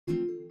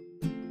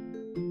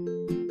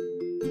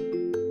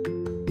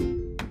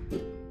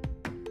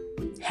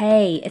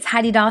Hey, it's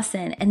Heidi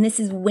Dawson, and this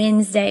is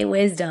Wednesday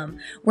Wisdom,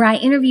 where I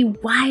interview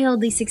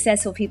wildly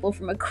successful people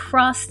from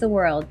across the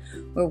world,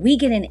 where we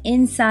get an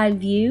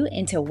inside view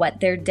into what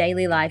their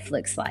daily life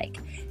looks like.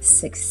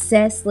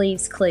 Success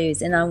leaves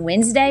clues, and on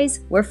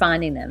Wednesdays, we're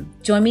finding them.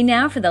 Join me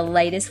now for the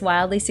latest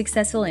wildly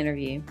successful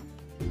interview.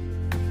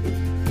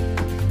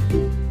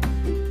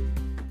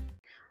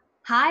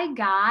 Hi,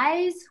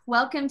 guys.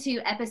 Welcome to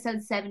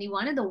episode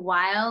 71 of the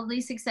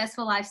Wildly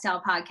Successful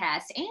Lifestyle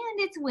Podcast. And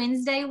it's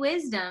Wednesday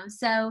Wisdom.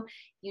 So,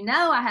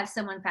 I have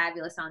someone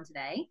fabulous on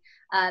today.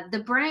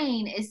 The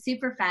brain is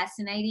super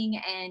fascinating.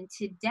 And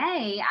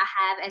today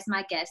I have as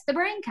my guest the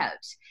Brain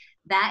Coach.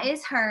 That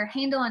is her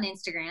handle on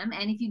Instagram.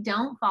 And if you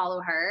don't follow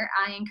her,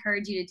 I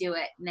encourage you to do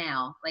it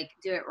now.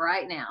 Do it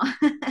right now.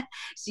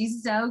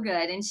 She's so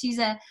good. And she's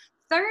a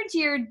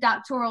third-year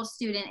doctoral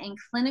student in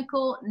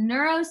clinical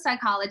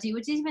neuropsychology,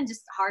 which is even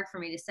just hard for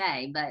me to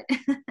say, but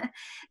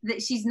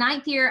she's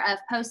ninth year of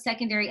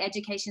post-secondary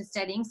education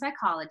studying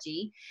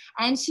psychology,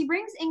 and she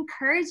brings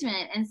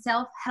encouragement and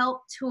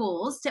self-help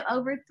tools to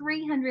over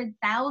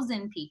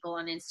 300,000 people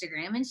on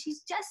Instagram, and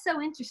she's just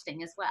so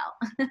interesting as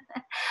well.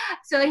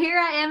 So here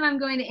I am. I'm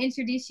going to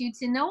introduce you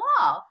to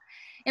Nawal.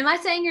 Am I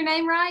saying your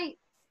name right?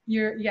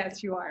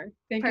 Yes, you are.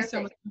 Thank Perfect. you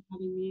so much for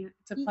having me.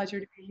 It's a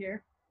pleasure to be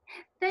here.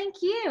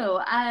 Thank you.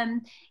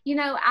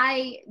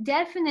 I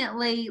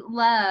definitely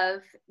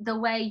love the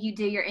way you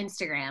do your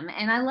Instagram,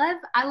 and I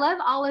love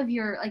all of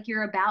your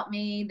your about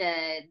me,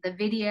 the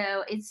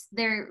video.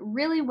 They're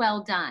really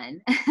well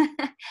done.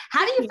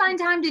 How do you find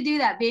time to do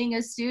that being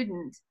a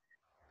student?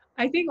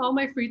 I think all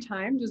my free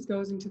time just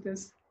goes into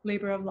this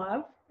labor of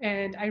love,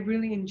 and I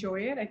really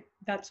enjoy it.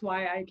 That's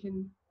why I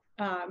can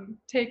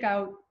take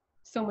out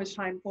so much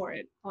time for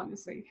it,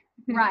 honestly.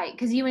 Right,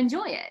 because you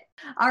enjoy it.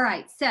 All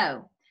right,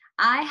 so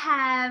I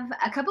have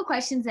a couple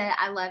questions that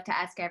I love to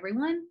ask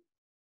everyone.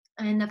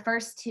 And the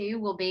first two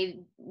will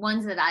be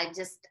ones that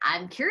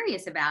I'm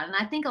curious about. And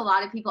I think a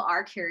lot of people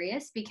are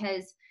curious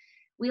because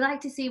we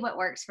like to see what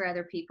works for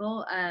other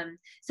people.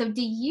 So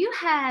do you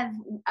have,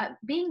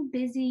 being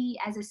busy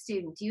as a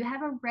student, do you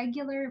have a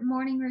regular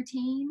morning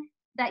routine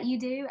that you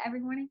do every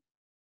morning?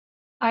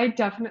 I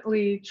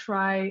definitely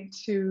try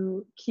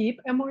to keep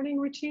a morning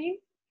routine.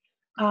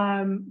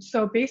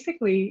 So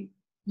basically,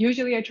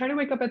 usually I try to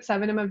wake up at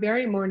 7. I'm a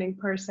very morning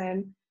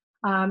person.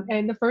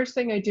 And the first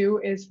thing I do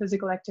is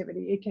physical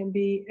activity. It can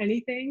be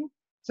anything.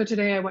 So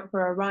today I went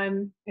for a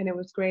run and it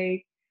was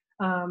great.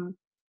 And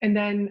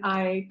then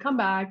I come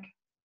back,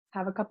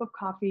 have a cup of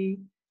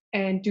coffee,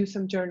 and do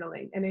some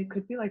journaling. And it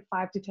could be like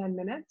 5 to 10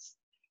 minutes.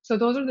 So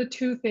those are the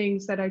two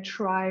things that I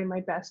try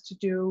my best to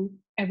do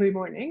every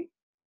morning.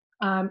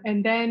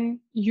 And then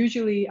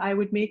usually I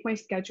would make my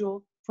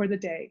schedule for the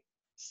day.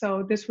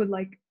 So this would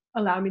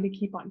allow me to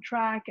keep on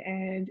track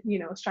and,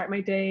 start my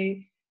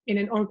day in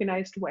an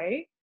organized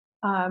way.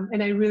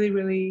 And I really,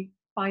 really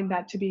find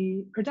that to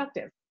be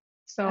productive.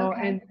 So,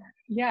 Okay. and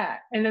yeah,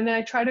 and then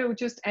I try to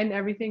just end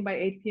everything by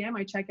 8 p.m.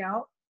 I check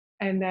out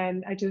and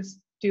then I just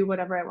do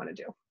whatever I want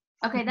to do.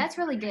 Okay, that's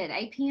really good.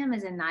 8 p.m.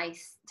 is a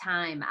nice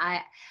time.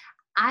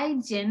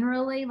 I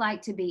generally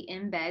like to be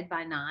in bed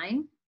by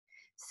 9.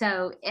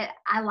 So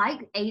I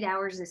like 8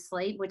 hours of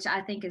sleep, which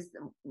I think is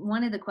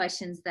one of the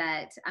questions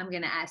that I'm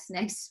going to ask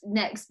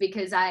next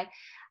because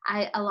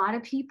a lot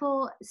of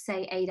people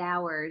say 8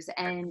 hours,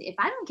 and if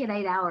I don't get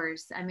 8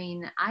 hours, I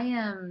mean, I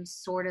am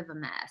sort of a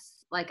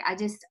mess.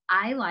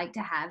 I like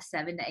to have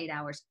 7 to 8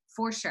 hours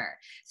for sure.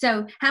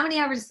 So how many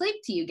hours of sleep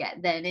do you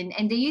get then?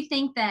 And do you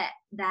think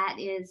that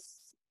is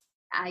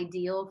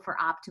ideal for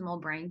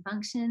optimal brain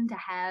function to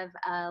have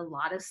a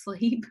lot of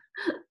sleep?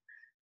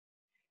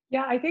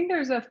 Yeah, I think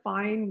there's a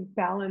fine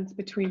balance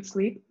between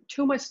sleep.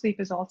 Too much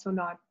sleep is also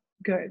not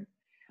good,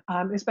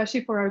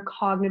 especially for our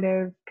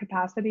cognitive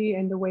capacity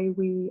and the way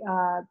we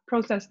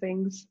process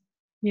things.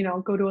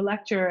 Go to a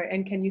lecture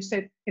and can you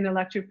sit in a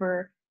lecture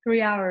for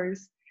 3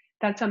 hours?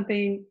 That's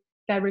something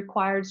that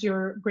requires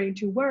your brain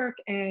to work.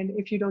 And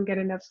if you don't get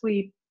enough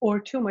sleep or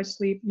too much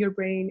sleep, your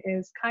brain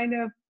is kind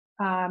of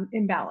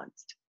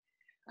imbalanced.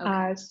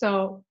 Okay.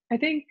 So I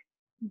think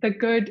the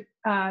good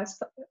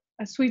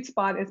a sweet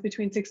spot is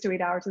between 6 to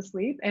 8 hours of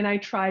sleep, and I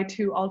try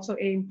to also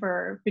aim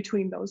for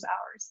between those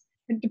hours.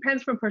 It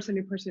depends from person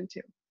to person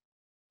too.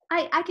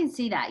 I can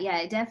see that. Yeah,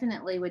 it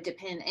definitely would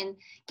depend. And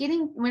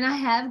when I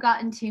have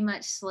gotten too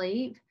much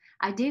sleep,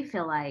 I do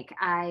feel like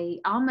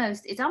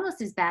it's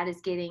almost as bad as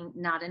getting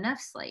not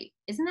enough sleep.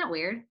 Isn't that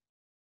weird?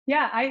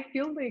 Yeah, I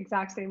feel the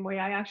exact same way.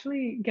 I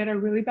actually get a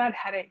really bad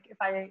headache if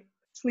I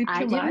sleep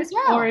I too do as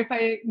much or well. if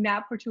I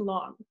nap for too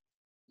long.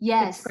 It's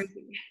Yes.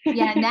 crazy.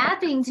 Yeah,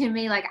 napping to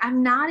me,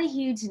 I'm not a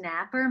huge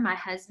napper. My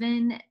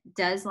husband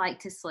does like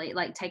to sleep,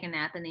 take a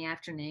nap in the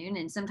afternoon,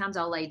 and sometimes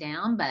I'll lay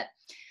down, but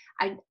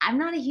I'm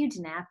not a huge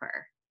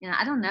napper.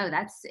 I don't know.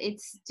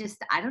 It's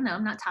just, I don't know.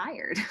 I'm not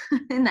tired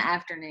in the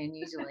afternoon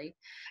usually.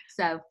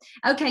 So,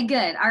 okay,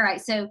 good. All right.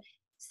 So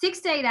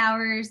 6 to 8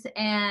 hours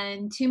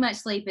and too much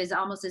sleep is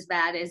almost as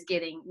bad as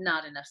getting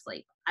not enough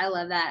sleep. I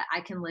love that.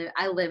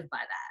 I live by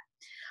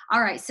that.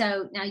 All right.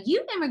 So now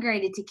you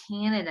immigrated to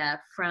Canada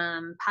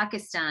from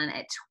Pakistan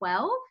at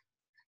 12,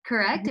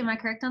 correct? Mhm. Am I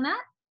correct on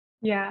that?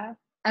 Yeah.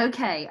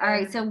 Okay. All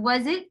right. Uh, So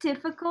was it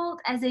difficult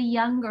as a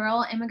young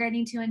girl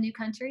immigrating to a new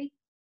country?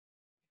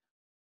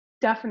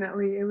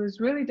 Definitely. It was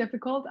really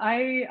difficult.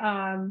 I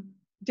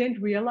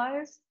didn't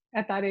realize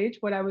at that age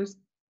what I was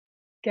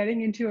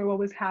getting into or what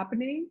was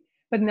happening.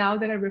 But now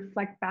that I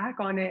reflect back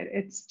on it,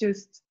 it's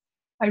just,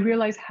 I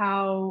realize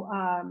how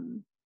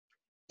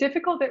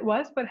difficult it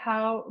was, but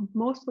how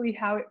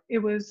it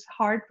was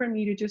hard for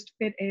me to just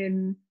fit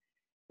in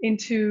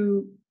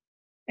into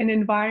an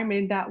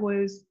environment that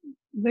was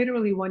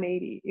literally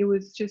 180. It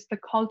was just the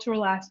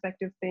cultural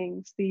aspect of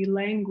things, the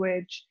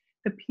language,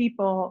 the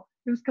people.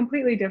 It was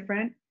completely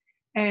different.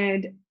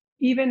 And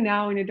even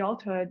now in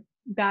adulthood,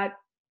 that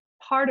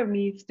part of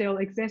me still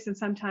exists. And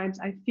sometimes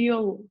I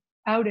feel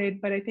outed,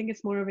 but I think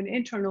it's more of an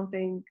internal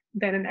thing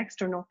than an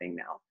external thing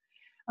now.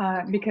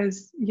 Okay.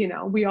 Because,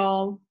 we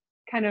all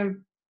kind of,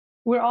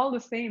 we're all the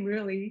same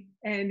really.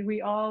 And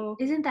we all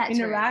Isn't that true?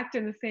 interact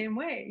in the same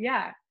way.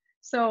 Yeah.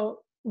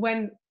 So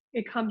when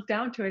it comes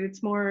down to it,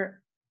 it's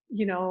more,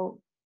 you know,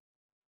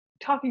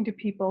 talking to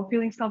people,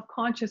 feeling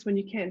self-conscious when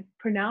you can't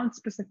pronounce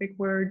specific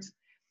words.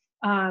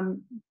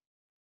 Um,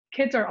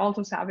 Kids are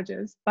also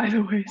savages, by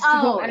the way. So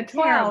Oh, at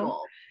 12,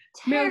 terrible.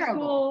 middle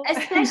Terrible. school and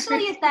Especially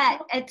grade at that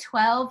school. at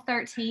 12,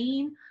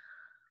 13.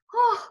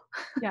 Oh.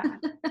 Yeah,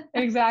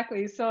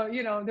 exactly. So,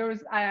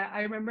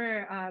 I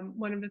remember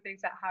one of the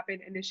things that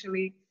happened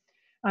initially.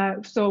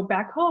 So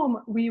back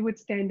home, we would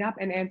stand up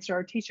and answer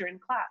our teacher in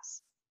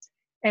class.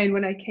 And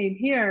when I came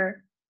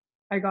here,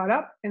 I got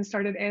up and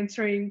started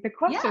answering the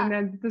question. Yeah,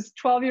 And this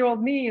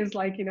 12-year-old me is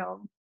like,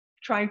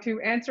 trying to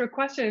answer a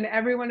question, and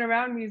everyone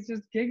around me is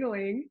just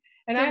giggling.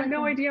 And I they're have like,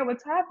 no idea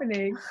what's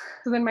happening.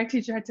 So then my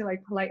teacher had to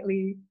like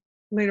politely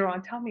later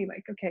on tell me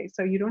like, okay,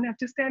 so you don't have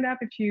to stand up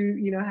if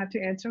have to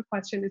answer a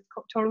question. It's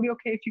totally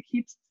okay if you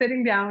keep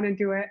sitting down and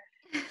do it.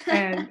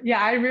 And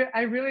yeah,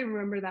 I really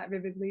remember that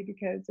vividly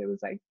because it was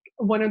like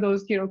one of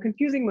those,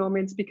 confusing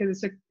moments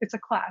because it's a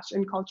clash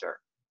in culture.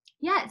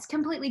 yeah, it's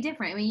completely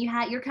different. I mean,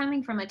 you're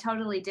coming from a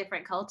totally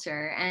different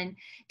culture. And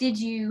did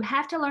you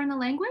have to learn the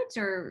language,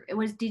 or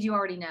did you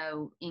already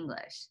know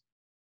English?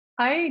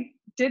 I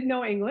did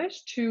know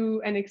English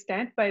to an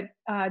extent, but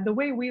the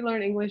way we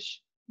learn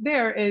English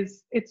there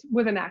is it's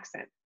with an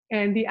accent,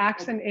 and the Okay.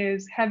 accent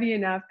is heavy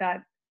enough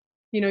that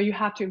you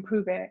have to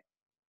improve it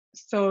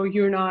so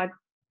you're not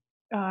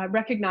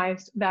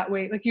recognized that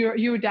way. Like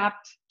you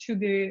adapt to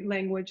the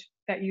language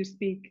that you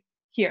speak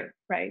here,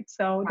 right?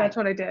 So Right. that's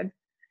what I did.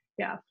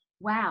 Yeah.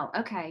 Wow.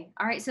 Okay.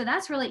 All right. So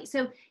that's really so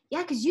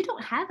yeah, because you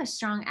don't have a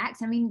strong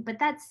accent. I mean, but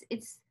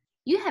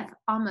you have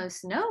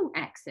almost no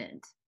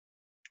accent,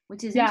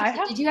 which is Yeah, I interesting.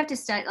 have Did you have to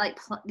study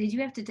did you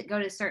have to go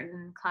to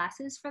certain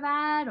classes for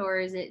that, or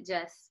is it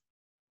just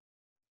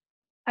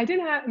I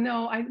didn't have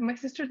no, I my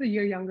sister's a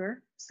year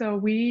younger, so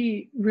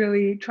we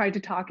really tried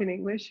to talk in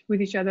English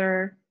with each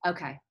other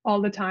okay?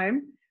 all the time.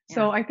 Yeah.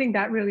 So I think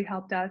that really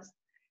helped us.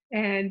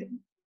 And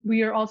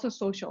we are also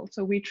social.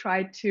 So we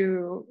tried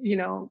to,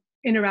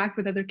 interact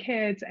with other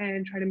kids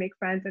and try to make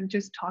friends and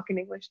just talk in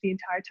English the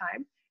entire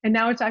time. And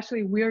now it's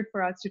actually weird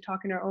for us to talk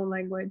in our own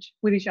language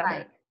with each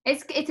Right. other.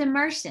 It's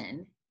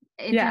immersion.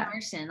 It's Yeah.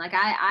 immersion. Like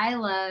I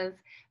love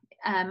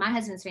my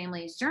husband's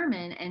family is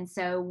German, and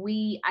so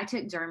I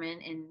took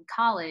German in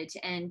college,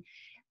 and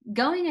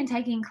going and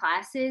taking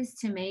classes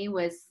to me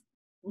was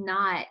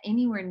not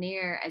anywhere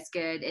near as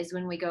good as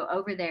when we go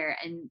over there.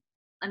 And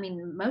I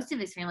mean, most of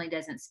his family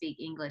doesn't speak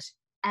English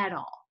at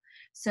all.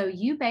 So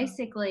you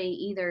basically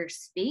either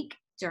speak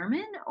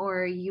German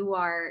or you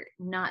are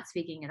not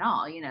speaking at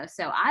all,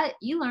 So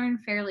you learn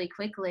fairly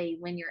quickly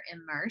when you're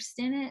immersed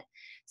in it.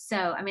 So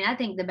I mean, I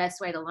think the best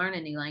way to learn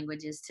a new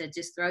language is to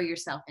just throw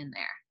yourself in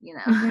there,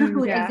 Yeah,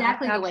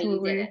 exactly the way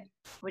you did it, absolutely.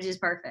 which is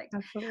perfect.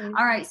 Absolutely.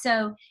 All right.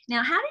 So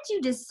now, how did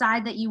you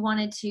decide that you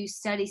wanted to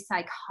study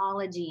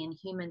psychology and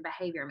human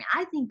behavior? I mean,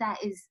 I think that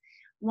is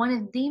one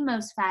of the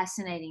most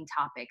fascinating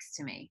topics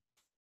to me.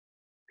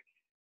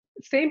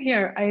 Same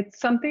here. It's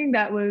something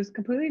that was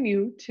completely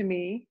new to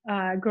me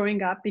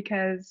growing up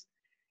because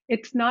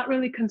it's not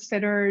really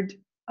considered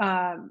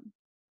um,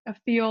 a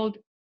field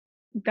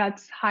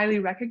that's highly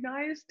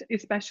recognized,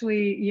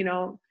 especially,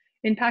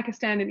 in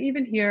Pakistan and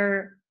even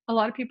here, a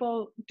lot of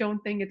people don't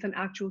think it's an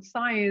actual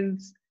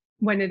science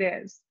when it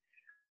is.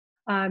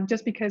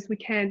 Just because we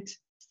can't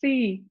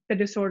see the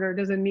disorder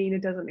doesn't mean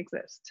it doesn't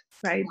exist,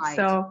 right? Right.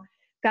 So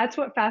that's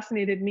what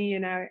fascinated me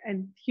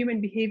and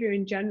human behavior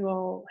in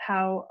general,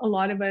 how a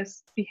lot of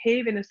us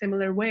behave in a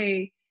similar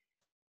way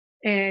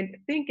and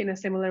think in a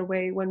similar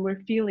way when we're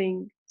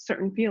feeling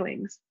certain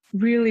feelings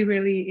really,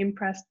 really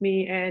impressed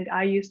me. And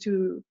I used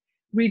to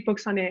read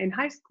books on it in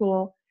high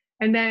school.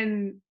 And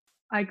then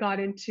I got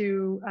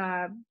into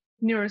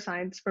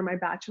neuroscience for my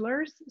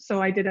bachelor's.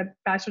 So I did a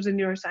bachelor's in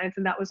neuroscience,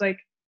 and that was like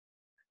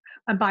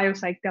a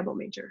biopsych double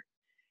major.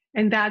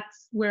 And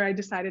that's where I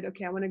decided,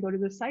 okay, I want to go to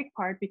the psych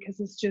part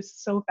because it's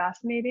just so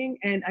fascinating.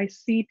 And I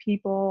see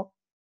people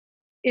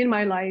in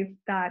my life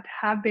that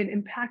have been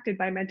impacted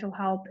by mental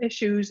health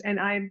issues, and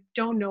I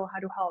don't know how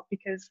to help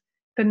because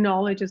the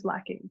knowledge is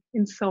lacking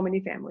in so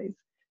many families.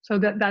 So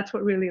that's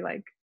what really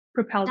like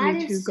propelled That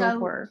me to is go so,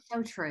 for.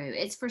 so true.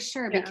 It's for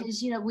sure Yeah.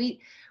 because,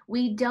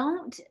 we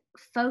don't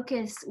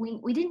focus,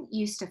 we didn't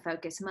used to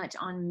focus much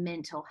on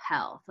mental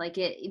health. Like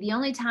the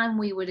only time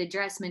we would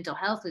address mental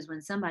health was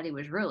when somebody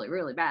was really,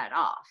 really bad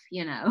off.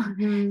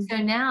 Hmm. So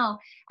now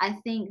I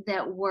think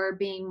that we're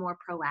being more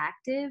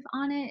proactive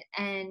on it.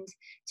 And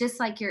just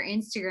like your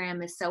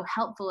Instagram is so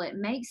helpful, it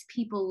makes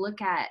people look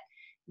at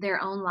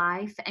their own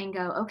life and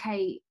go,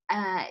 okay,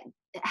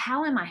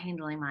 how am I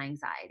handling my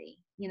anxiety?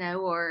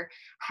 Or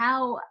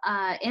how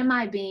am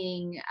I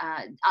being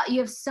you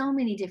have so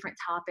many different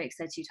topics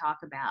that you talk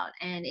about,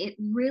 and it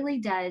really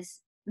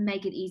does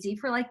make it easy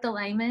for like the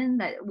layman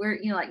that we're,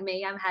 like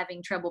me, I'm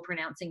having trouble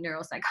pronouncing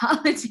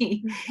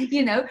neuropsychology.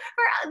 For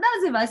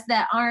those of us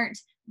that aren't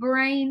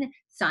brain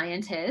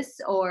scientists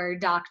or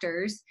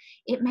doctors,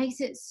 it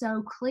makes it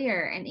so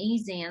clear and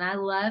easy, and I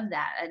love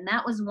that. And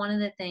that was one of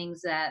the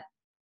things that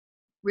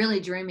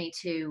really drew me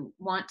to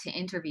want to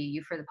interview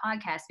you for the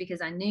podcast, because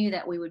I knew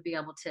that we would be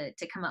able to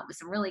come up with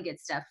some really good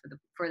stuff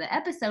for the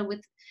episode, with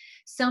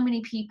so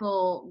many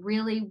people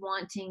really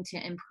wanting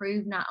to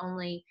improve not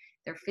only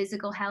their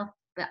physical health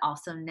but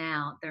also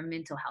now their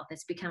mental health.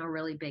 It's become a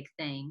really big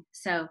thing.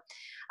 So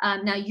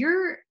now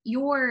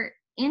your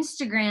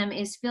Instagram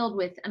is filled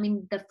with, I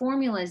mean, the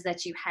formulas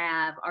that you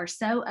have are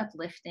so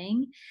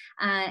uplifting,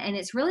 and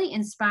it's really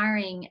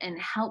inspiring and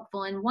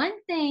helpful. And one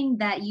thing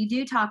that you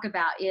do talk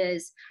about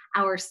is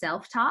our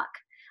self-talk.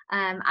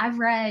 I've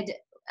read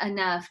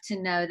enough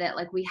to know that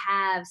like we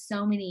have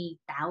so many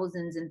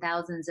thousands and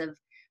thousands of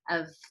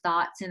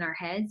thoughts in our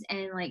heads,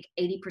 and like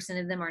 80%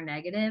 of them are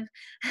negative.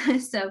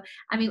 So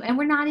I mean, and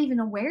we're not even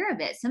aware of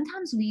it.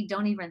 Sometimes we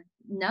don't even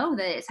know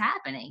that it's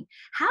happening.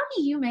 How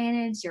do you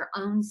manage your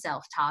own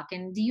self-talk,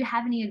 and do you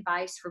have any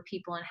advice for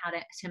people on how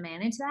to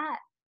manage that?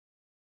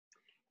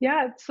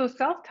 Yeah, so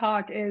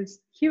self-talk is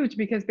huge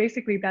because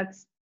basically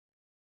that's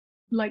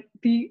like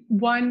the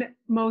one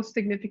most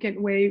significant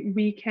way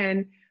we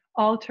can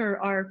alter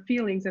our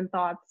feelings and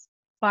thoughts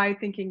by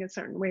thinking a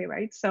certain way,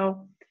 right?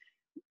 So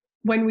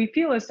when we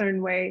feel a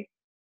certain way,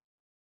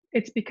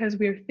 it's because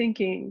we're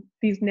thinking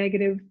these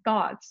negative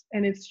thoughts.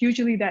 And it's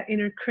usually that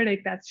inner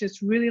critic that's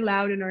just really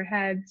loud in our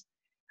heads.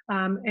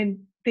 And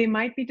they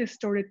might be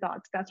distorted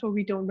thoughts. That's what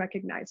we don't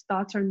recognize.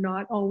 Thoughts are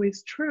not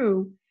always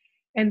true.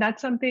 And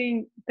that's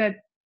something that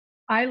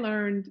I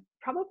learned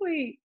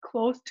probably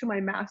close to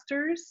my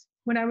master's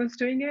when I was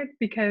doing it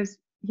because,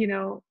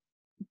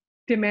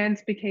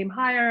 demands became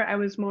higher. I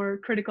was more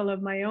critical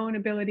of my own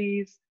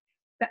abilities.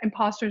 The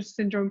imposter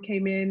syndrome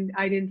came in.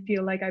 I didn't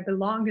feel like I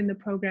belonged in the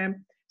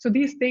program. So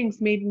these things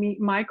made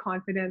my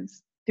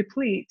confidence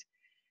deplete.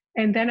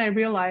 And then I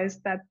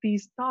realized that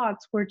these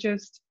thoughts were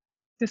just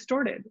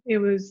distorted. It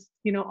was,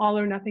 all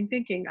or nothing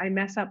thinking. I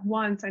mess up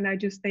once and I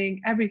just think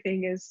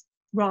everything is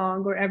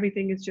wrong or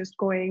everything is just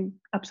going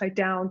upside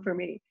down for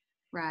me.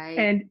 Right.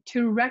 And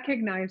to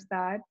recognize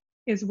that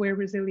is where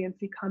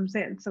resiliency comes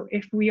in. So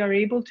if we are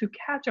able to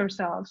catch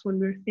ourselves when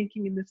we're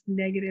thinking in this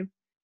negative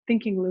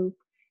thinking loop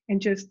and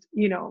just,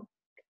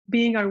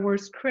 being our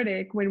worst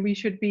critic when we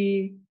should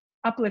be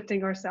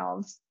uplifting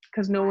ourselves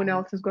because no one Right.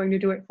 else is going to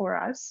do it for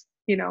us,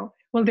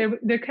 well,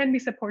 there can be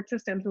support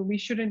systems, but we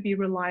shouldn't be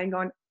relying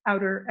on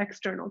outer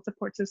external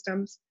support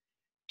systems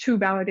to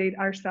validate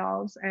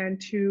ourselves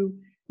and to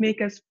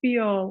make us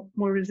feel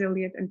more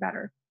resilient and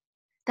better.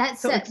 That's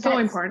So it's so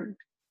that's important.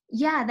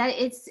 Yeah, that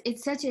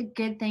it's such a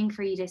good thing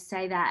for you to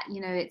say that.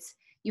 It's,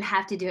 you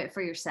have to do it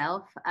for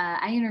yourself.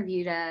 I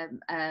interviewed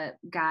a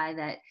guy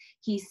that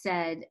he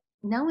said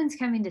no one's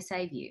coming to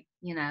save you.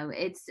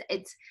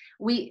 It's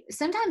we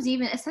sometimes,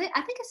 even I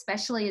think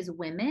especially as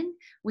women,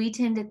 we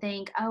tend to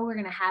think, oh, we're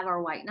going to have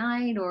our white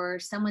knight, or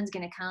someone's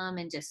going to come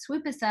and just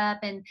swoop us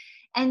up,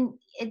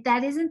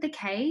 that isn't the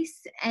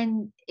case.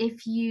 And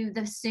if you,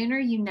 the sooner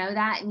you know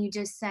that, and you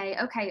just say,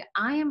 okay,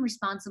 I am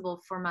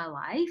responsible for my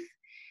life,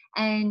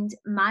 and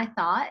my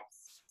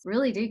thoughts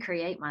really do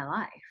create my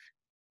life.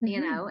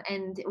 Hmm.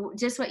 And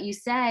just what you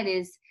said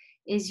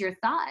is your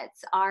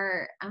thoughts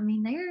are, I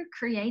mean, they're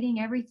creating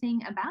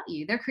everything about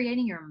you. They're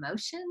creating your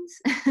emotions.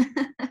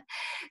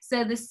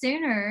 So the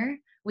sooner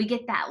we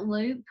get that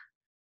loop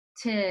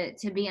to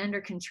be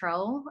under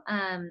control.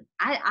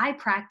 I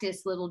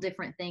practice little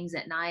different things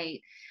at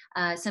night.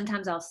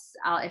 Sometimes I'll,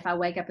 if I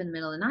wake up in the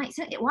middle of the night,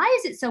 so why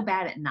is it so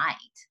bad at night?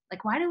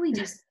 Like, why do we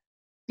just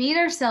beat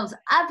ourselves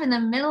up in the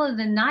middle of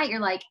the night? You're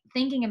like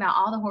thinking about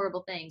all the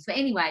horrible things. But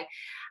anyway,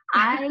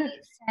 I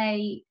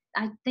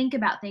I think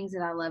about things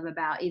that I love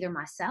about either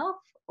myself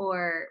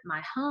or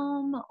my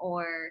home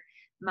or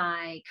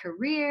my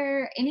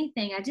career,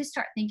 anything. I just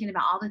start thinking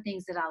about all the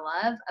things that I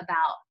love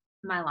about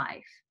my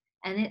life,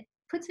 and it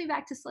puts me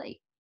back to sleep.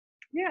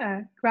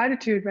 Yeah,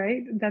 gratitude,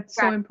 right? That's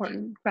so Gratitude.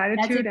 important. That's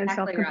Gratitude and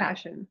exactly right.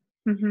 self-compassion.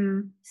 Hmm.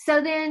 So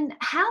then,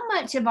 how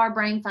much of our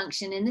brain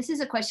function, and this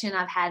is a question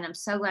I've had, and I'm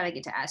so glad I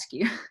get to ask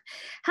you,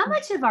 how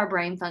much of our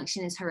brain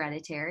function is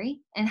hereditary,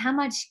 and how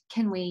much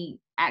can we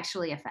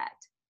actually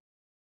affect?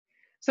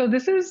 So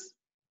this is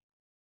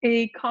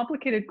a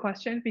complicated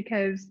question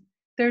because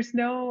there's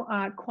no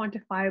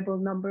quantifiable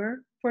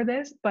number for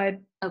this, but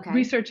Okay.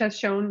 research has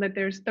shown that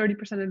there's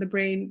 30% of the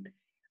brain,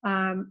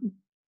 um,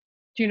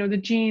 the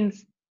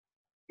genes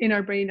in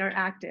our brain are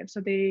active,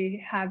 so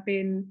they have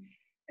been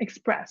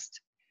expressed.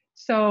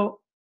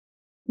 So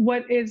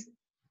what is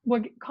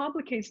what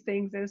complicates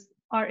things is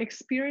our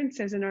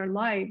experiences in our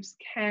lives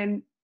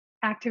can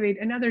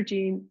activate another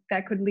gene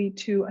that could lead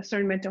to a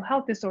certain mental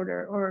health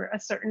disorder or a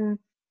certain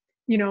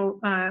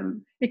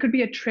it could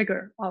be a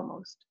trigger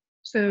almost.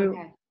 So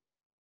Okay.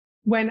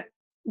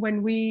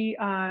 when we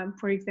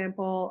for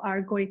example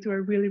are going through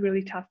a really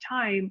really tough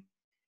time,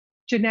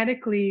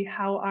 genetically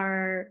how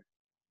our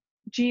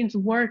genes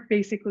work,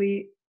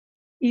 basically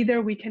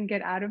either we can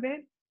get out of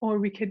it or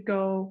we could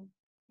go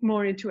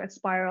more into a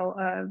spiral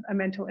of a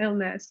mental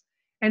illness.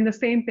 And the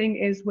same thing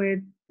is with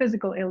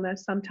physical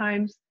illness.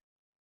 Sometimes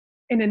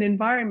in an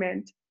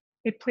environment,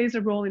 it plays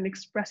a role in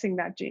expressing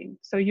that gene.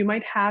 So you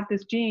might have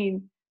this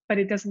gene, but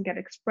it doesn't get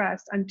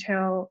expressed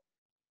until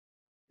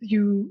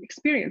you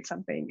experience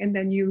something and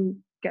then you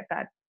get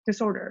that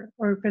disorder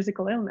or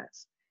physical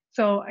illness.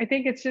 So I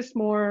think it's just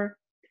more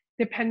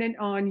dependent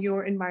on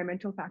your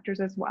environmental factors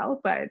as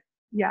well. But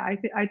yeah,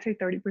 I'd say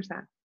 30%.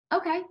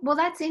 Okay. Well,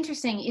 that's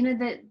interesting.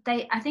 That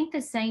I think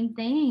the same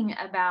thing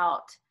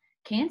about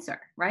cancer,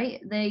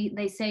 right?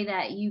 They say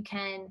that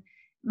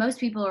most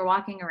people are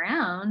walking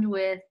around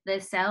with the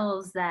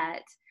cells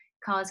that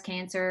cause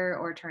cancer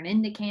or turn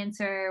into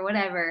cancer,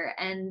 whatever.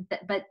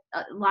 But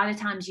a lot of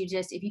times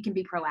if you can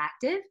be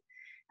proactive,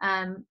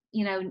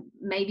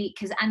 maybe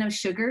because I know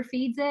sugar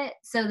feeds it.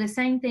 So the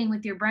same thing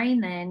with your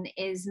brain then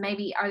is,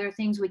 maybe are there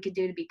things we could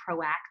do to be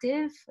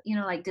proactive?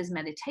 Like, does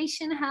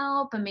meditation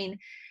help? I mean,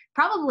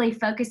 probably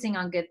focusing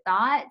on good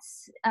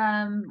thoughts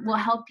will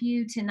help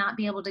you to not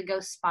be able to go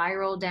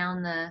spiral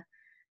down the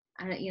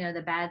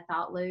bad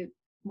thought loop.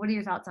 What are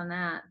your thoughts on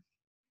that?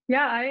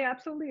 Yeah, I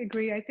absolutely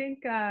agree. I think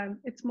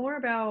it's more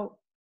about,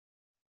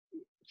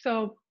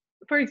 so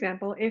for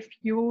example, if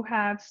you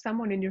have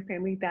someone in your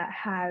family that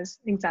has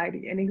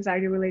anxiety and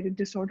anxiety related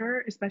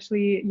disorder,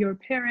 especially your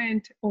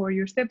parent or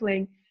your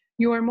sibling,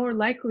 you are more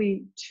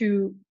likely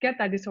to get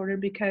that disorder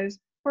because,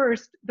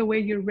 first, the way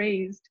you're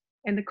raised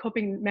and the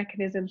coping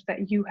mechanisms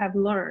that you have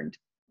learned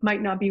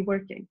might not be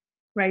working,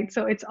 right?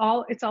 So it's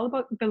all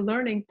about the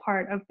learning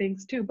part of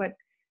things too. But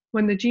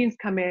when the genes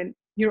come in,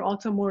 you're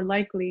also more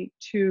likely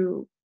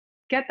to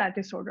get that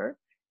disorder.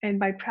 And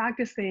by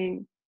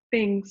practicing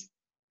things,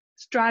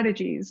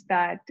 strategies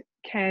that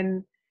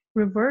can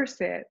reverse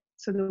it,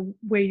 so the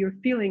way you're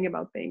feeling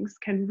about things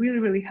can really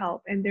really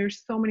help. And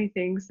there's so many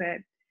things that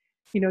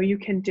you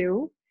can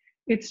do.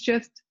 It's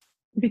just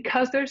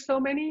because there's so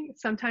many,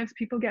 sometimes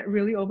people get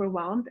really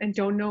overwhelmed and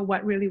don't know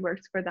what really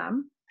works for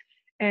them.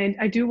 And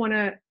I do want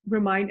to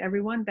remind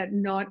everyone that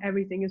not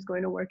everything is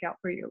going to work out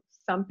for you.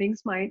 Some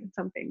things might, and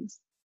some things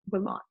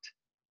will not.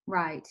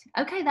 Right.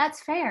 Okay,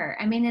 that's fair.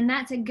 I mean, and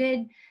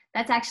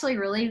that's actually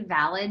really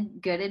valid,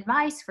 good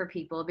advice for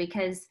people,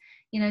 because,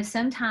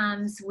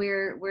 sometimes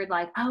we're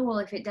like, oh, well,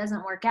 if it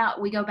doesn't work out,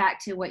 we go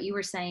back to what you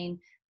were saying,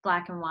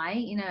 black and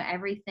white,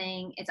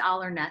 everything, it's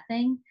all or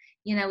nothing.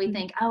 We Mhm.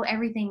 think, oh,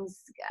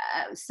 everything's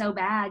so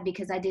bad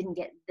because I didn't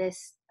get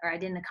this or I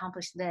didn't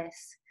accomplish this.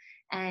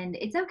 And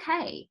it's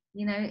okay.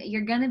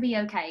 You're going to be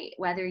okay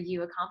whether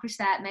you accomplish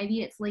that.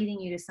 Maybe it's leading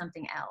you to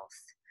something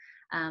else.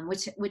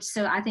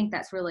 So I think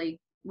that's really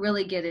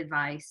really good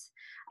advice.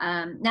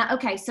 Now,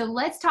 okay, so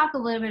let's talk a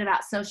little bit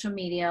about social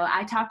media.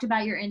 I talked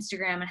about your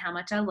Instagram and how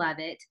much I love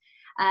it.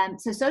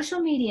 So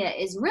social media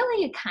is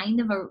really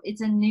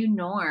it's a new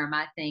norm,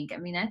 I think. I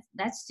mean,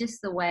 that's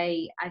just the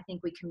way I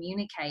think we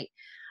communicate.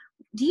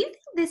 Do you think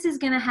this is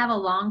going to have a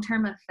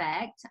long-term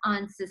effect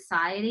on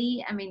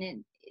society? I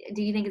mean,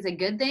 do you think it's a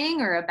good thing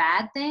or a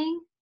bad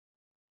thing?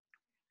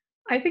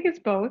 I think it's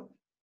both.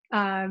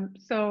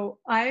 So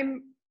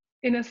I'm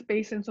in a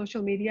space in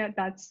social media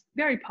that's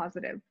very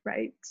positive,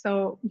 right?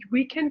 So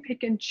we can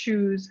pick and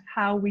choose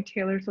how we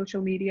tailor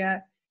social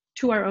media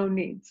to our own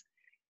needs.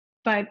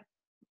 But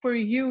for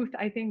youth,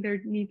 I think there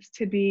needs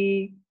to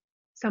be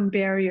some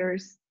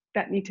barriers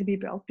that need to be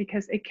built,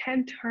 because it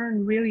can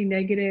turn really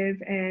negative,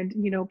 and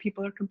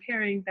people are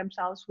comparing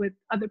themselves with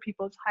other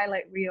people's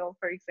highlight reel,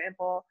 for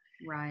example,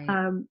 Right.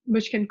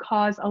 which can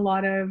cause a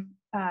lot of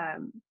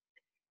um,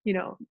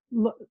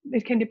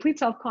 it can deplete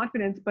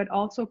self-confidence, but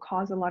also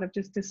cause a lot of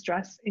just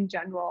distress in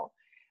general.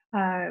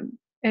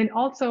 And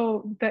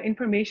also the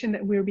information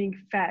that we're being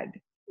fed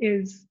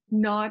is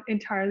not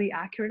entirely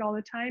accurate all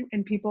the time,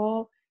 and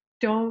people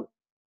don't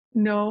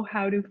know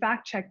how to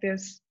fact check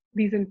this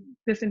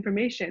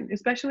information,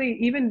 especially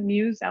even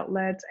news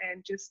outlets,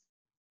 and just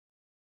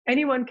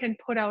anyone can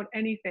put out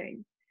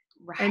anything.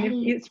 And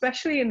Right.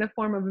 especially in the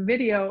form of a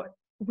video,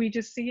 we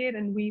just see it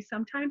and we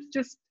sometimes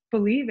just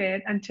believe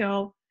it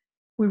until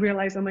we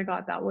realize, oh my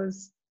God, that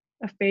was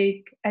a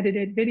fake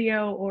edited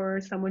video, or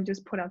someone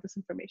just put out this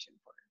information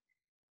for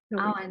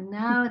no Oh, I reason.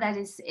 know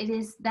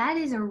that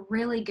is a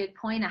really good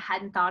point. I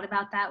hadn't thought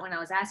about that when I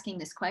was asking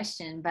this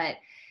question, but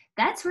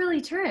That's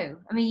really true.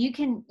 I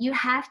mean, you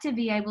have to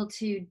be able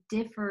to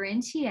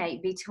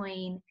differentiate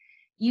between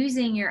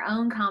using your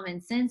own common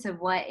sense of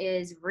what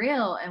is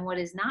real and what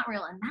is not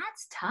real. And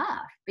that's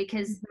tough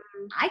because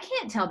Mhm. I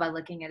can't tell by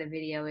looking at a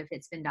video if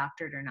it's been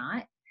doctored or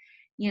not,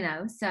 you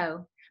know?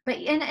 So, but,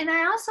 and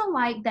I also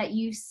like that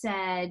you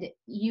said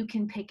you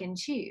can pick and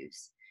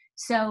choose.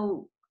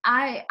 So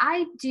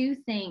I do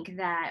think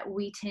that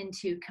we tend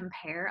to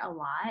compare a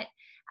lot.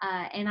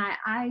 And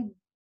I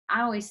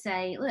always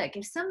say, look,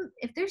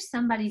 if there's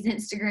somebody's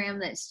Instagram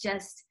that's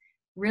just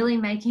really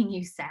making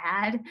you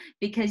sad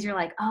because you're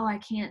like, oh, I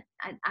can't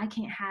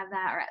have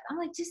that, or I'm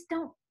like, just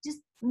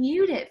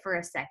mute it for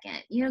a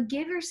second. You know,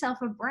 give yourself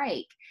a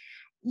break.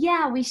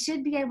 Yeah, we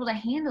should be able to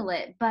handle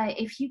it, but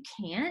if you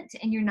can't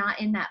and you're not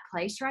in that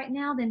place right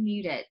now, then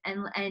mute it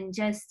and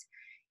just,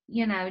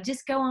 you know,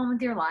 just go on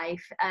with your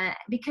life,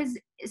 because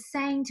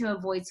saying to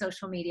avoid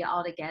social media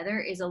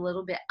altogether is a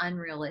little bit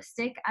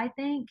unrealistic, I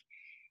think.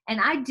 And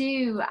I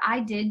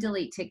did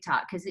delete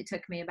TikTok because it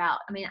took me about,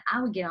 I mean,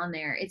 I would get on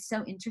there. It's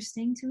so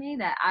interesting to me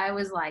that I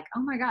was like,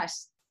 oh my gosh,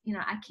 you know,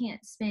 I can't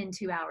spend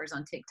 2 hours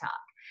on TikTok.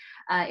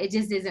 It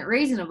just isn't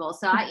reasonable.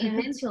 So I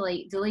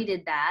eventually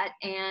deleted that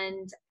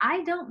and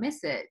I don't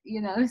miss it,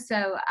 you know.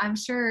 So I'm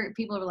sure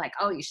people are like,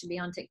 oh, you should be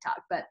on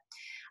TikTok. But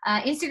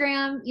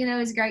Instagram, you know,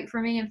 is great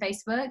for me, and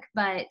Facebook.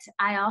 But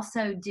I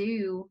also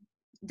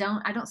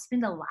I don't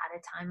spend a lot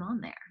of time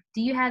on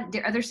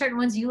there. Are there certain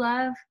ones you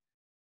love?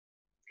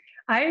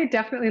 I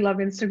definitely love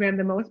Instagram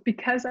the most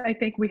because I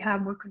think we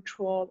have more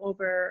control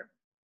over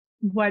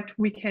what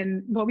we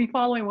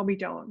follow and what we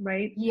don't,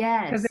 right?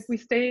 Because if Yes. we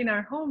stay in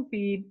our home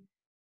feed,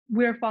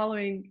 we're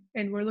following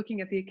and we're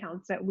looking at the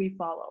accounts that we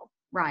follow.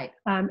 Right.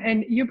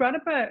 And you brought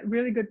up a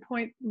really good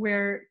point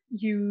where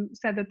you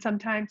said that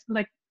sometimes,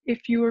 like,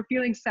 if you were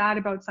feeling sad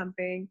about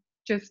something,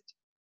 just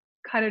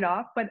cut it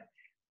off. But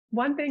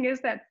one thing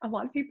is that a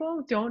lot of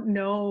people don't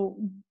know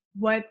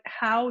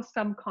how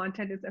some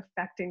content is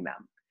affecting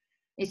them.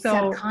 It's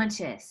So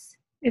subconscious.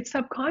 it's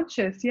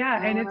subconscious,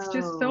 yeah, and it's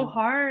just so Oh,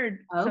 hard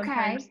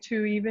sometimes okay.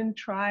 to even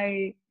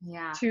try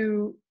Yeah.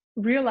 to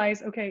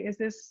realize, okay, is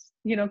this,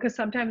 because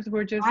sometimes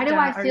we're Why just do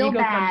I our feel ego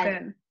comes bad?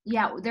 in.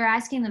 Yeah, they're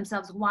asking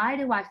themselves, why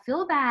do I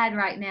feel bad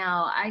right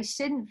now? I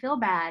shouldn't feel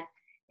bad.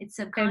 It's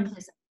And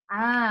subconscious.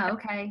 Ah,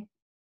 okay.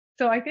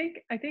 so I think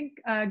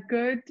a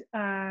good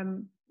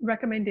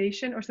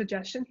recommendation or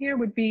suggestion here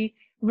would be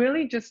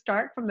really just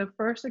start from the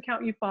first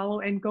account you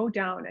follow and go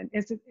down. And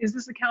is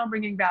this account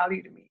bringing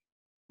value to me?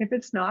 If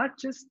it's not,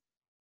 just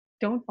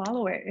don't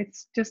follow it.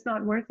 It's just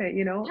not worth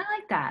it. I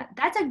like that.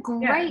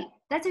 Yeah,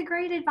 That's a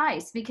great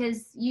advice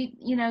because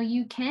you know,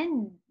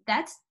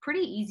 that's pretty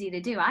easy to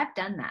do. I've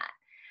done that.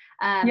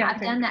 yeah, I've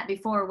done same. that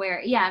before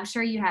where, yeah, I'm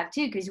sure you have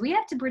too, because we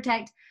have to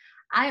protect.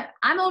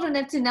 I'm old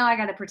enough to know I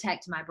got to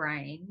protect my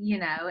brain, you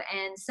know,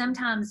 and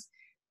sometimes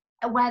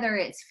whether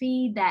it's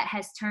feed that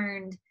has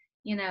turned,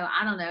 you know,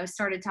 I don't know,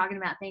 started talking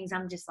about things,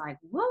 I'm just like,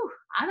 whoa,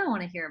 I don't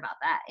want to hear about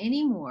that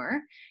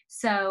anymore.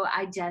 So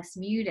I just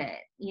mute it,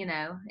 you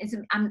know.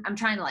 I'm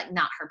trying to like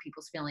not hurt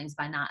people's feelings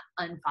by not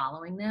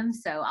unfollowing them.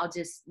 So I'll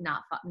just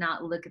not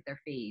look at their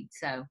feed.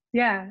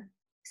 Yeah,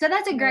 So no,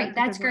 that's a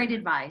that's good great one.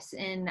 advice,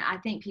 and I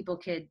think people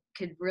could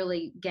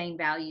really gain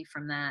value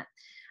from that.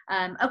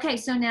 Okay,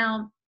 so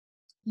now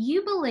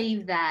you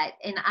believe that,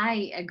 and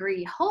I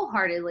agree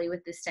wholeheartedly with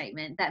this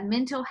statement, that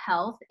mental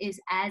health is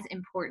as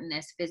important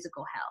as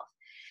physical health.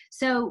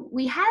 So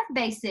we have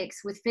basics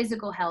with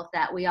physical health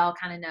that we all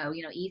kind of know,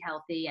 you know, eat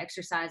healthy,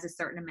 exercise a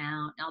certain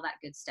amount, all that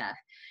good stuff.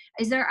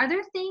 Is there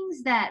other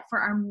things that for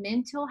our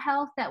mental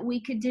health that we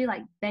could do,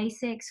 like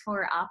basics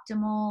for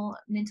optimal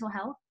mental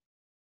health?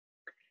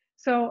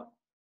 So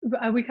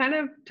we kind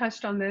of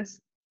touched on this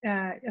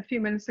a few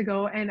minutes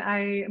ago, and I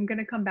am going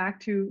to come back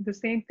to the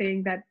same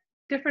thing, that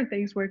different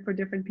things work for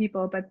different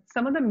people. But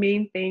some of the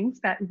main things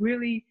that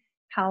really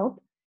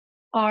help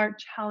are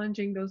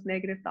challenging those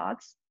negative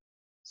thoughts.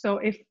 So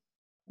if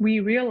we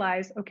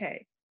realize,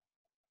 okay,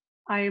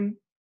 I'm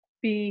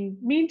being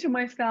mean to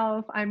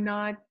myself, I'm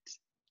not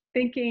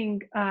thinking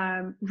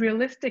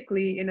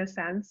realistically in a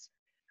sense.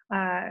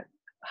 Uh,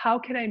 how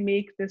can I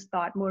make this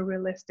thought more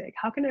realistic?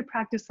 How can I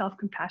practice self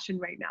compassion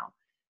right now?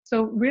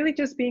 So, really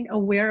just being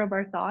aware of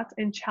our thoughts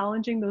and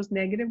challenging those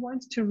negative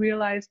ones to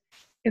realize,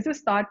 is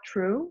this thought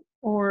true?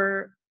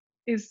 Or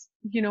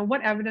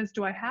what evidence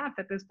do I have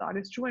that this thought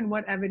is true? And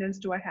what evidence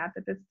do I have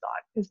that this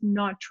thought is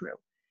not true?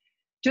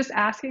 Just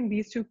asking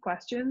these two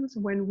questions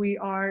when we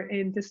are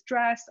in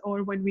distress,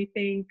 or when we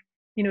think,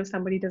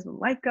 somebody doesn't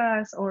like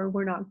us or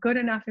we're not good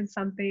enough in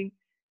something,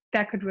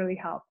 that could really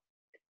help.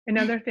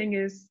 Another thing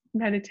is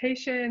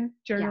meditation,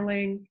 Yeah.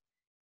 journaling,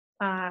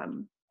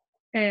 um,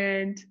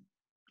 and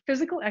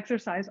physical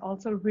exercise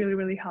also really,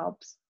 really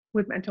helps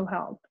with mental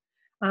health.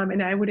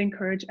 And I would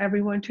encourage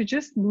everyone to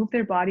just move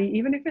their body,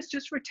 even if it's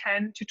just for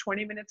 10 to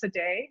 20 minutes a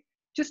day.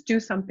 Just do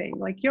something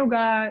like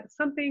yoga,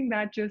 something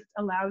that just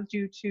allows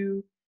you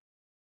to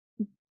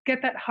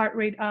get that heart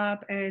rate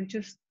up and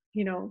just,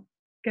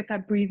 get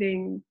that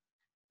breathing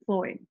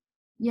flowing.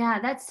 Yeah,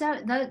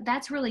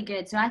 that's really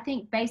good. So I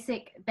think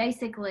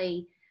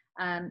basically,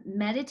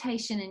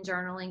 Meditation and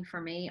journaling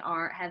for me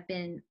have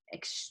been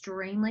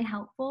extremely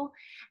helpful.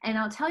 And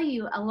I'll tell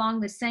you, along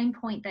the same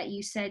point that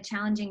you said,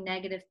 challenging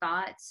negative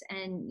thoughts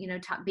and,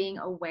 being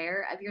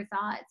aware of your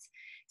thoughts.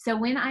 So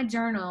when I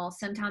journal,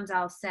 sometimes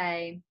I'll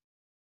say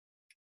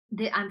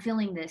that I'm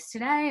feeling this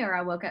today, or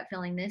I woke up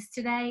feeling this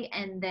today.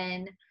 And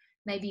then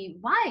maybe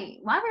why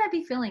would I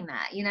be feeling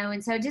that?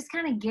 And so just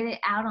kind of get it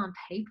out on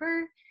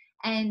paper.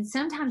 And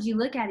sometimes you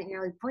look at it and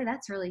you're like, boy,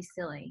 that's really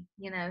silly,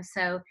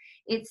 so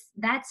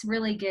that's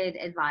really good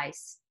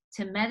advice,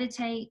 to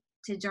meditate,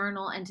 to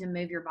journal, and to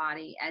move your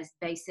body as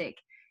basic,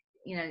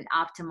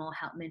 optimal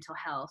mental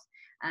health.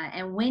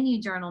 And when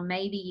you journal,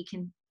 maybe you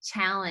can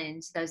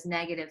challenge those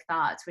negative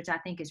thoughts, which I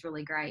think is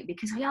really great,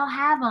 because we all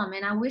have them,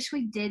 and I wish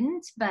we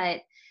didn't, but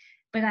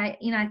I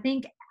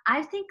think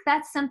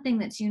that's something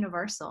that's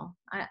universal.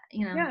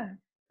 Yeah,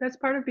 that's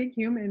part of being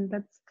human.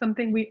 That's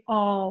something we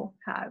all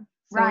have.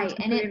 So right.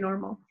 It's really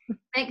normal.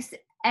 Makes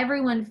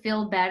everyone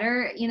feel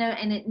better,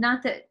 and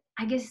not that,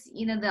 I guess,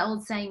 the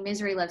old saying,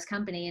 misery loves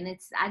company. And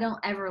I don't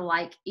ever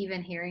like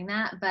even hearing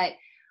that, but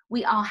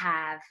we all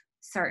have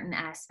certain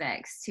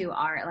aspects to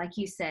like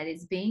you said,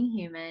 it's being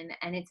human,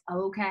 and it's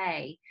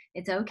okay.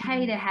 It's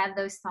okay to have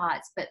those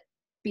thoughts, but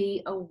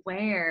be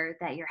aware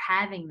that you're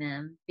having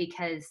them,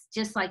 because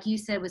just like you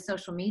said with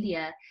social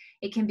media,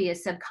 it can be a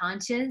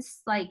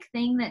subconscious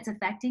thing that's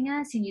affecting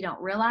us and you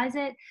don't realize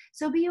it.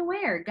 So be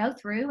aware, go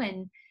through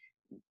and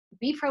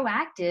be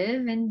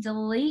proactive and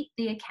delete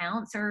the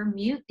accounts or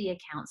mute the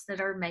accounts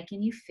that are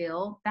making you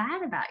feel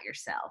bad about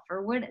yourself,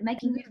 or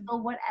making you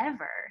feel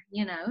whatever,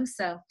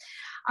 so.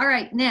 All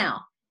right,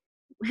 now,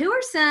 who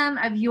are some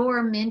of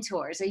your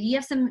mentors, or you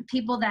have some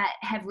people that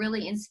have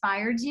really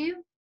inspired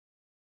you?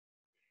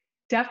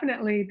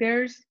 Definitely.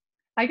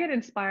 I get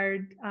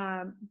inspired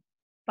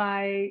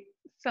by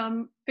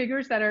some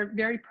figures that are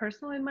very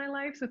personal in my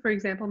life. So for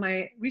example,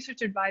 my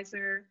research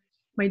advisor,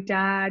 my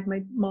dad,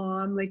 my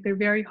mom, they're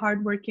very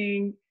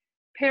hardworking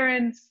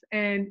parents.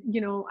 And,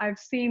 I've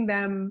seen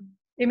them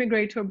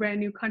immigrate to a brand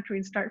new country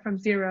and start from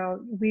zero,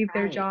 leave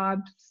their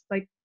jobs,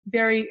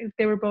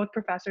 they were both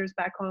professors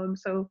back home.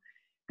 So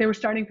they were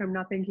starting from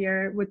nothing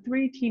here with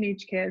 3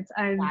 teenage kids.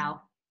 And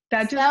wow.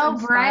 That just so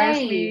inspires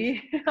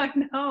me. I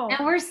know.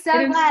 And we're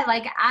so glad.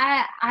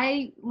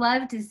 I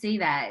love to see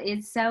that.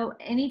 It's so,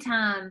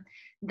 anytime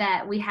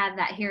that we have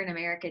that here in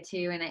America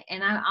too.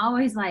 And I'm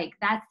always like,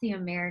 that's the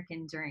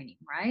American dream,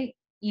 right?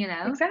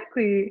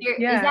 Exactly.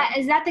 Yeah.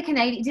 Is that the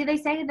Canadian, do they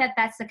say that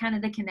that's the kind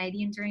of the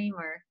Canadian dream,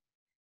 or?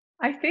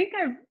 I think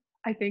I've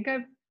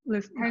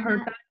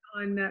heard that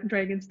on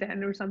Dragon's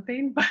Den or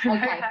something, but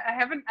okay.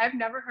 I've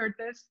never heard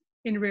this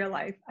in real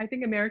life. I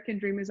think American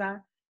dream is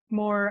a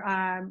more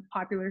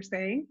popular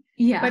saying.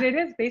 Yeah. But it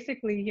is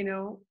basically,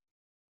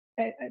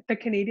 the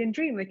Canadian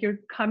dream. You're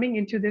coming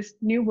into this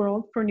new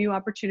world for new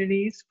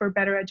opportunities, for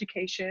better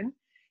education.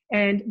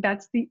 And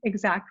that's the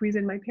exact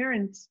reason my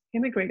parents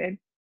immigrated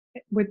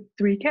with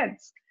 3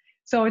 kids.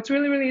 So it's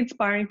really, really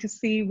inspiring to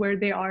see where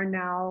they are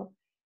now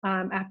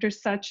after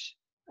such,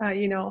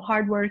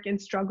 hard work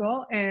and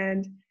struggle.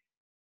 And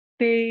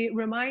they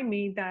remind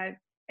me that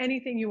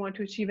anything you want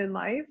to achieve in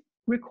life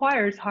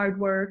requires hard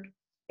work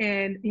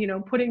and,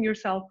 putting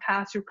yourself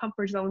past your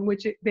comfort zone,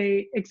 which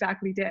they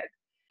exactly did.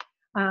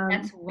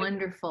 That's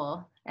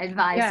wonderful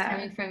advice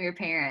coming from your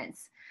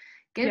parents.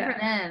 Good for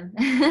them.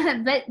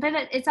 but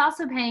it's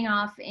also paying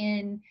off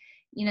in,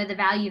 the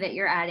value that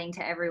you're adding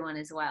to everyone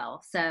as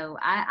well. So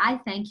I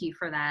thank you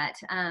for that.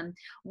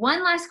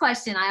 One last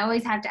question. I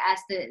always have to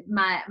ask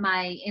my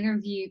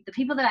the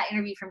people that I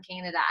interview from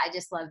Canada, I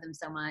just love them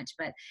so much,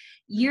 but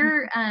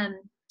you're,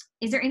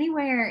 is there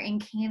anywhere in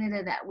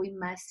Canada that we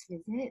must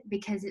visit?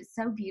 Because it's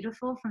so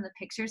beautiful from the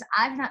pictures.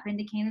 I've not been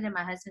to Canada.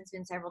 My husband's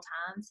been several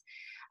times.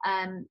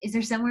 Is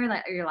there somewhere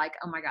that you're like,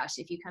 oh my gosh,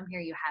 if you come here,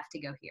 you have to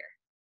go here?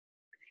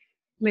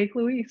 Lake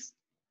Louise.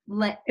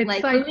 Lake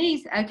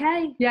Louise.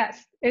 Okay.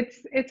 Yes.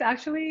 It's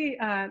actually,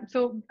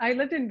 so I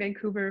lived in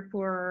Vancouver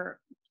for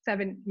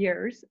 7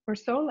 years or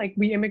so.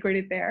 We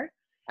immigrated there.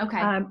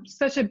 Okay.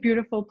 Such a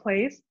beautiful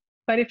place.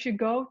 But if you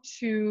go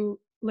to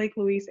Lake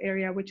Louise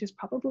area, which is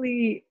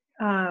probably,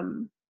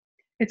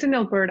 it's in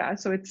Alberta,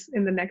 so it's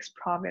in the next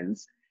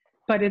province,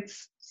 but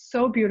it's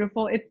so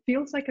beautiful. It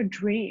feels like a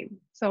dream.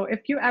 So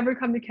if you ever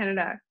come to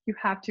Canada, you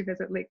have to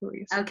visit Lake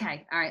Louise.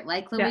 Okay. All right.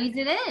 Lake Louise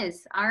it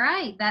is. All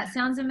right. That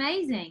sounds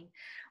amazing.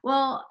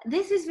 Well,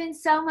 this has been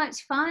so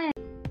much fun.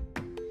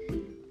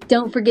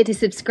 Don't forget to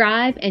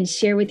subscribe and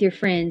share with your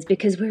friends,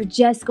 because we're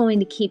just going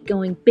to keep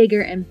going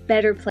bigger and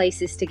better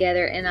places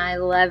together. And I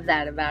love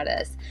that about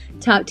us.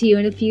 Talk to you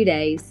in a few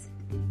days.